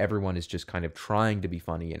non-specific that everyone is just kind of trying to be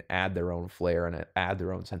funny and add their own flair and add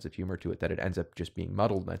their own sense of humor to it, that it ends up just being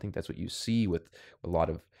muddled. And I think that's what you see with a lot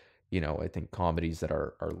of, I think comedies that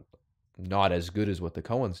are not as good as what the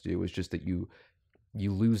Coens do, is just that you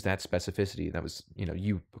lose that specificity. And that was,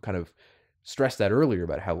 you kind of stressed that earlier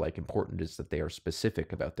about how like important it is that they are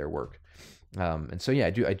specific about their work. And so, yeah,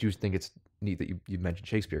 I do think it's neat that you mentioned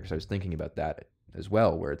Shakespeare, because I was thinking about that as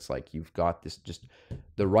well, where it's like you've got this, just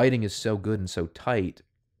the writing is so good and so tight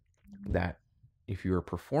that if you're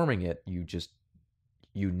performing it,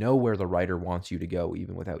 you know where the writer wants you to go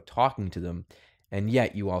even without talking to them, and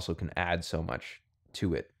yet you also can add so much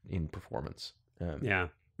to it in performance. Yeah.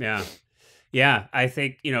 I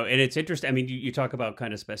think, and it's interesting. I mean, you talk about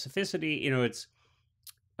kind of specificity,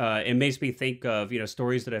 it makes me think of,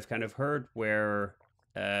 stories that I've kind of heard where,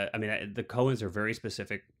 the Coens are very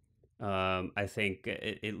specific. I think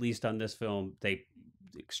at least on this film, they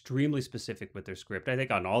extremely specific with their script. I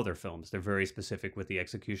think on all their films, they're very specific with the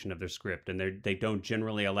execution of their script, and they don't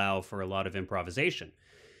generally allow for a lot of improvisation.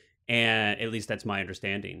 And at least that's my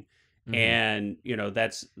understanding. Mm-hmm. And,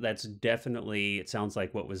 that's definitely, it sounds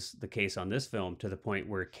like what was the case on this film, to the point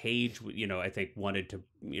where Cage, I think wanted to,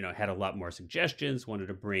 had a lot more suggestions, wanted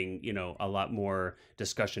to bring, a lot more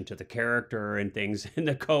discussion to the character and things. And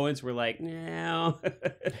the Coens were like, no,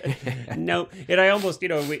 no. And I almost,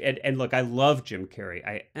 and look, I love Jim Carrey.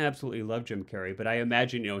 I absolutely love Jim Carrey, but I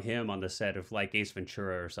imagine, him on the set of like Ace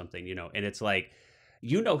Ventura or something, and it's like,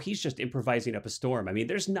 he's just improvising up a storm. I mean,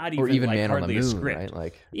 there's not even, like Man hardly on the Moon, a script. right?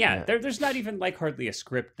 Like, yeah. There's not even like hardly a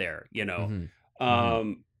script there,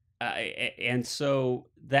 Mm-hmm. And so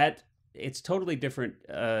that it's totally different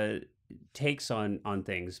takes on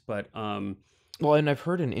things. But well, and I've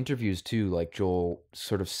heard in interviews too, like Joel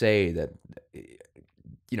sort of say that,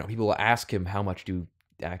 people will ask him, how much do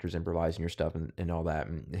actors improvise in your stuff and all that,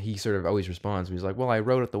 and he sort of always responds, he's like, well, I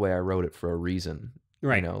wrote it the way I wrote it for a reason.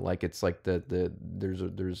 Right. Like it's like there's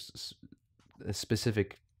a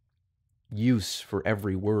specific use for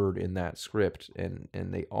every word in that script, and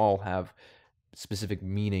they all have specific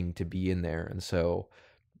meaning to be in there. And so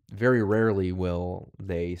very rarely will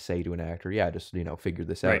they say to an actor, yeah, just, figure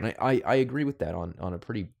this out. Right. And I agree with that on a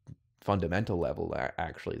pretty fundamental level,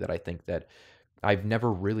 actually, that I think that I've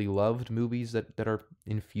never really loved movies that are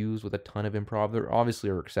infused with a ton of improv. There obviously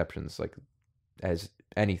are exceptions, like as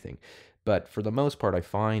anything. But for the most part, I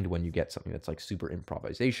find when you get something that's like super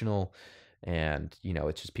improvisational and,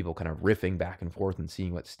 it's just people kind of riffing back and forth and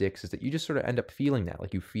seeing what sticks, is that you just sort of end up feeling that.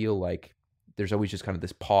 Like you feel like there's always just kind of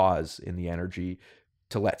this pause in the energy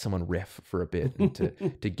to let someone riff for a bit and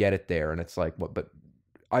to get it there. And it's like, what? But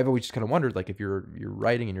I've always just kind of wondered, like, if you're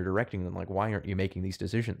writing and you're directing, then like, why aren't you making these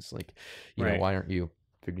decisions? Like, why aren't you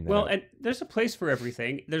figuring that out? Well, and there's a place for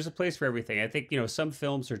everything. I think, some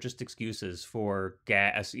films are just excuses for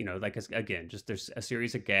gas, again, just there's a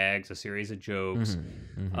series of gags, a series of jokes.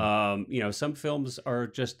 Mm-hmm. Mm-hmm. Some films are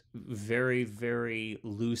just very, very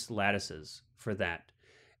loose lattices for that.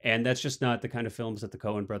 And that's just not the kind of films that the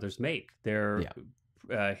Coen brothers make. They're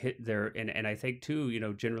and I think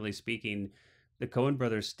too, generally speaking, the Coen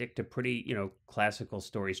brothers stick to pretty, classical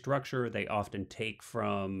story structure. They often take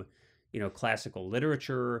from, classical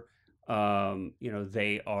literature. They're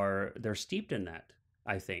steeped in that,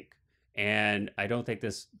 I think. And I don't think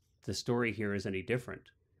the story here is any different.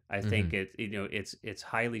 I think it's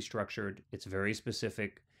highly structured. It's very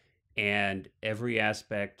specific, and every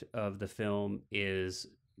aspect of the film is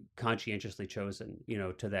conscientiously chosen,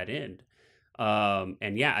 to that end.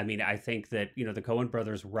 And yeah, I think that, the Coen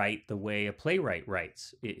brothers write the way a playwright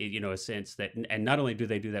writes, a sense that, and not only do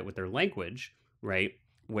they do that with their language, right?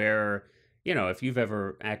 Where, if you've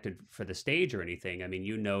ever acted for the stage or anything,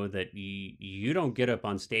 that you don't get up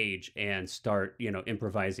on stage and start,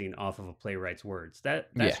 improvising off of a playwright's words.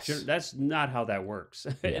 That's not how that works.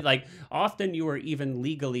 Yeah. Like often you are even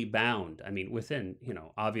legally bound. Within,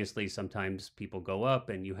 obviously sometimes people go up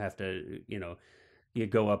and you have to, you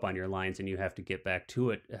go up on your lines and you have to get back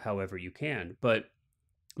to it however you can. But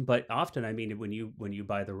often, I mean, when you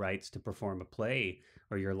buy the rights to perform a play,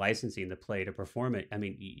 or you're licensing the play to perform it, I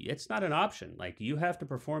mean, it's not an option. Like, you have to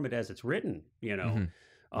perform it as it's written, you know.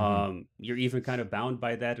 You're even kind of bound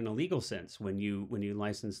by that in a legal sense when you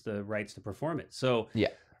license the rights to perform it. So Yeah.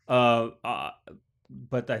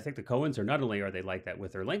 But I think the Coens are, not only are they like that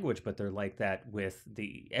with their language, but they're like that with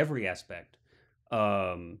every aspect,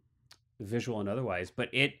 visual and otherwise.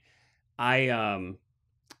 But they,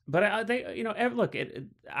 you know, look,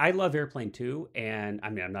 I love Airplane 2, and I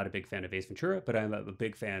mean, I'm not a big fan of Ace Ventura, but I'm a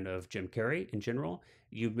big fan of Jim Carrey in general.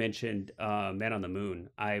 You mentioned Man on the Moon.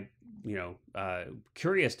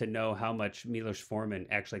 Curious to know how much Milos Forman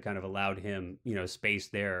actually kind of allowed him, you know, space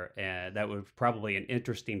there, and that was probably an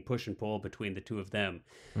interesting push and pull between the two of them.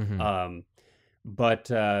 But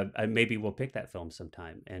maybe we'll pick that film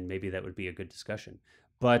sometime, and maybe that would be a good discussion.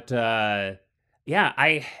 But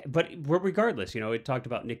but regardless, you know, it talked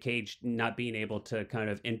about Nick Cage not being able to kind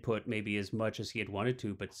of input maybe as much as he had wanted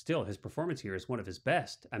to, but still his performance here is one of his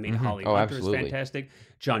best. I mean, Holly Hunter is fantastic.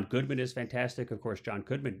 John Goodman is fantastic. Of course, John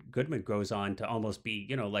Goodman goes on to almost be,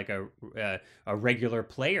 you know, like a regular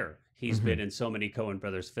player. He's been in so many Coen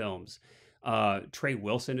Brothers films. Trey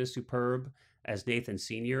Wilson is superb as Nathan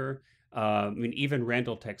Sr. I mean, even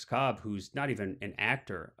Randall Tex Cobb, who's not even an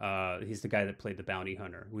actor, he's the guy that played the bounty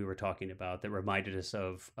hunter we were talking about, that reminded us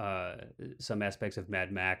of some aspects of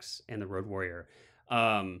Mad Max and the Road Warrior.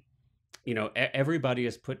 You know, everybody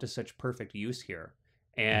is put to such perfect use here,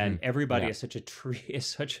 and everybody is such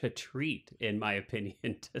a treat, in my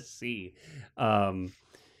opinion, to see.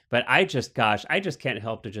 But I just can't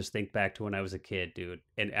help to just think back to when I was a kid, dude,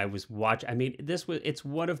 and I was watching. I mean, it's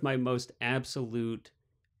one of my most absolute.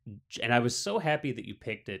 And I was so happy that you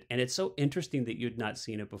picked it. And it's so interesting that you'd not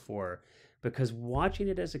seen it before, because watching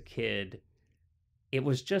it as a kid, it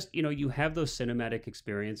was just, you know, you have those cinematic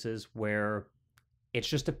experiences where it's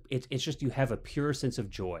just you have a pure sense of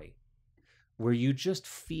joy, where you just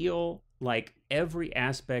feel like every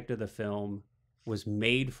aspect of the film was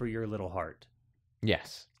made for your little heart.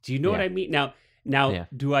 Yes. Do you know what I mean? Now,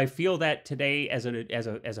 do I feel that today as a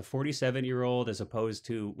 47-year-old, as opposed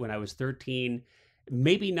to when I was 13?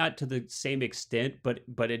 Maybe not to the same extent, but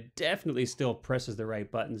it definitely still presses the right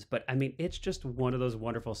buttons. But I mean, it's just one of those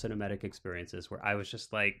wonderful cinematic experiences where I was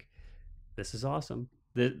just like, this is awesome.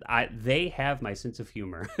 They have my sense of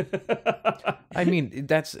humor. I mean,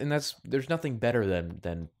 there's nothing better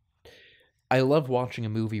than I love watching a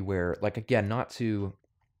movie where, like, again, not to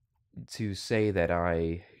say that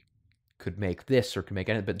I could make this or could make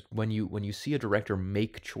anything, but when you see a director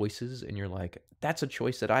make choices and you're like, that's a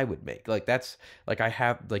choice that I would make. Like, that's like, I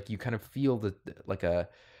have, like, you kind of feel the, like, a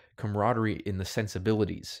camaraderie in the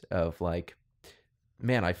sensibilities of, like,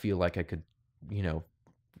 man, I feel like I could, you know,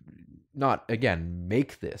 not again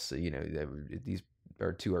make this, you know, these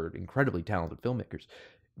two are incredibly talented filmmakers,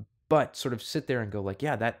 but sort of sit there and go like,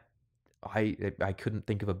 yeah, that I couldn't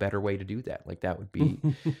think of a better way to do that. Like, that would be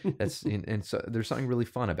that's and so there's something really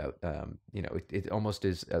fun about you know, it almost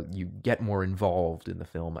is you get more involved in the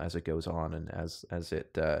film as it goes on and as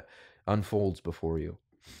it unfolds before you.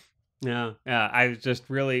 Yeah, I was just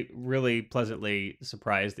really pleasantly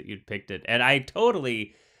surprised that you'd picked it, and I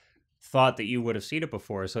totally thought that you would have seen it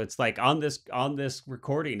before. So it's like on this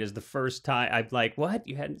recording is the first time I'm like, what?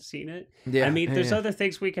 You hadn't seen it? Yeah. I mean, there's other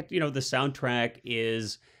things we could, you know, the soundtrack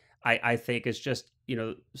is. I think it's just, you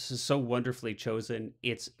know, so wonderfully chosen.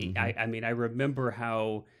 It's I mean, I remember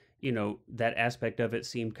how, you know, that aspect of it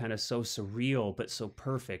seemed kind of so surreal but so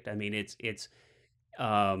perfect. I mean, it's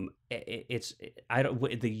I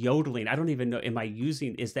don't, the yodeling, I don't even know, am I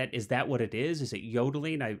using, is that what it is it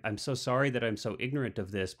yodeling? I'm so sorry that I'm so ignorant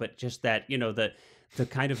of this, but just that, you know, the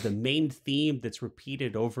kind of the main theme that's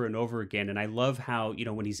repeated over and over again. And I love how, you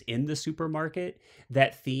know, when he's in the supermarket,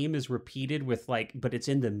 that theme is repeated with, like, but it's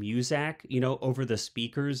in the muzak, you know, over the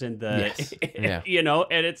speakers and the, you know,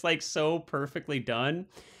 and it's like so perfectly done.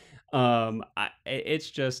 It's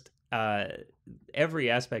just, every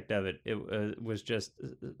aspect of it was just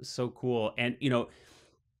so cool. And, you know,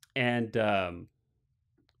 and,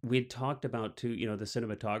 we'd talked about too, you know, the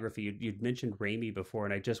cinematography. You'd mentioned Raimi before,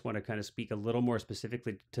 and I just want to kind of speak a little more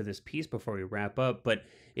specifically to this piece before we wrap up. But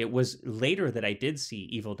it was later that I did see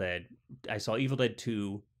Evil Dead. I saw Evil Dead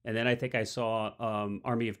 2, and then I think I saw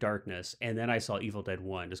Army of Darkness, and then I saw Evil Dead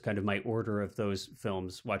 1. Just kind of my order of those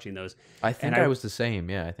films, watching those. I think I was the same.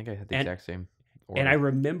 Yeah, I think I had the exact same order. And I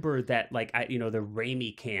remember that, like, you know, the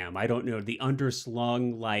Raimi cam, I don't know, the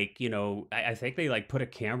underslung, like, you know, I think they, like, put a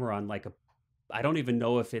camera on, like, I don't even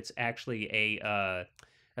know if it's actually a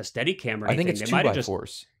a Steadicam or anything. I think it's they might have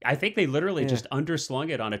 2x4s. I think they literally just underslung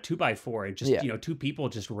it on a 2x4 and just, Yeah. you know, two people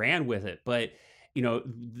just ran with it. But, you know,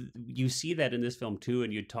 you see that in this film too.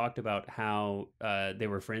 And you talked about how they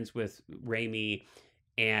were friends with Raimi.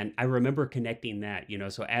 And I remember connecting that, you know,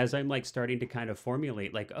 so as I'm like starting to kind of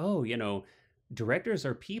formulate like, oh, you know, directors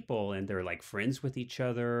are people and they're like friends with each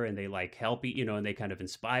other and they like help, you know, and they kind of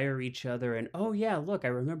inspire each other. And oh yeah, look, I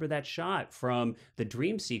remember that shot from the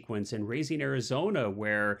dream sequence in Raising Arizona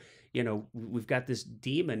where, you know, we've got this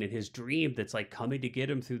demon in his dream that's like coming to get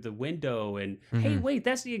him through the window. And hey, wait,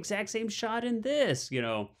 that's the exact same shot in this, you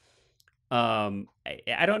know.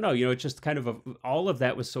 I don't know, you know, it's just kind of all of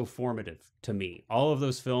that was so formative to me. All of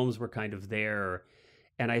those films were kind of there.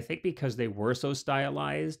 And I think because they were so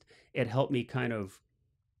stylized, it helped me kind of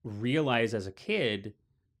realize as a kid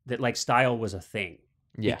that like style was a thing.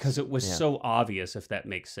 Yes. Because it was so obvious, if that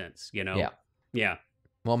makes sense, you know? Yeah. Yeah.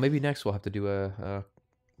 Well, maybe next we'll have to do a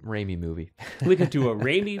Raimi movie. We could do a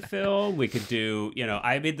Raimi film. We could do, you know,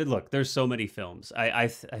 I mean, look, there's so many films. I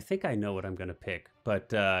think I know what I'm going to pick,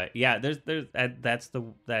 but yeah, that's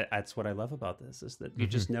what I love about this is that you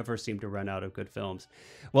just never seem to run out of good films.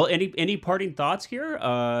 Well, any parting thoughts here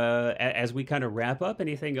as we kind of wrap up?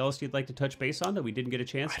 Anything else you'd like to touch base on that we didn't get a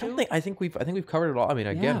chance to? I think we've covered it all. I mean,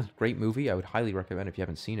 again, great movie. I would highly recommend if you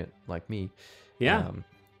haven't seen it, like me. Yeah.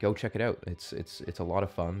 Go check it out. It's a lot of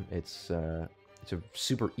fun. It's a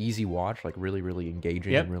super easy watch, like really, really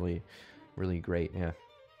engaging and really, really great. Yeah.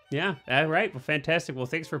 Yeah. All right. Well, fantastic. Well,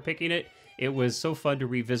 thanks for picking it. It was so fun to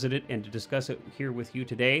revisit it and to discuss it here with you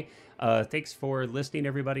today. Thanks for listening,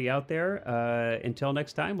 everybody out there. Until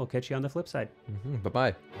next time, we'll catch you on the flip side.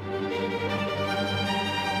 Bye-bye.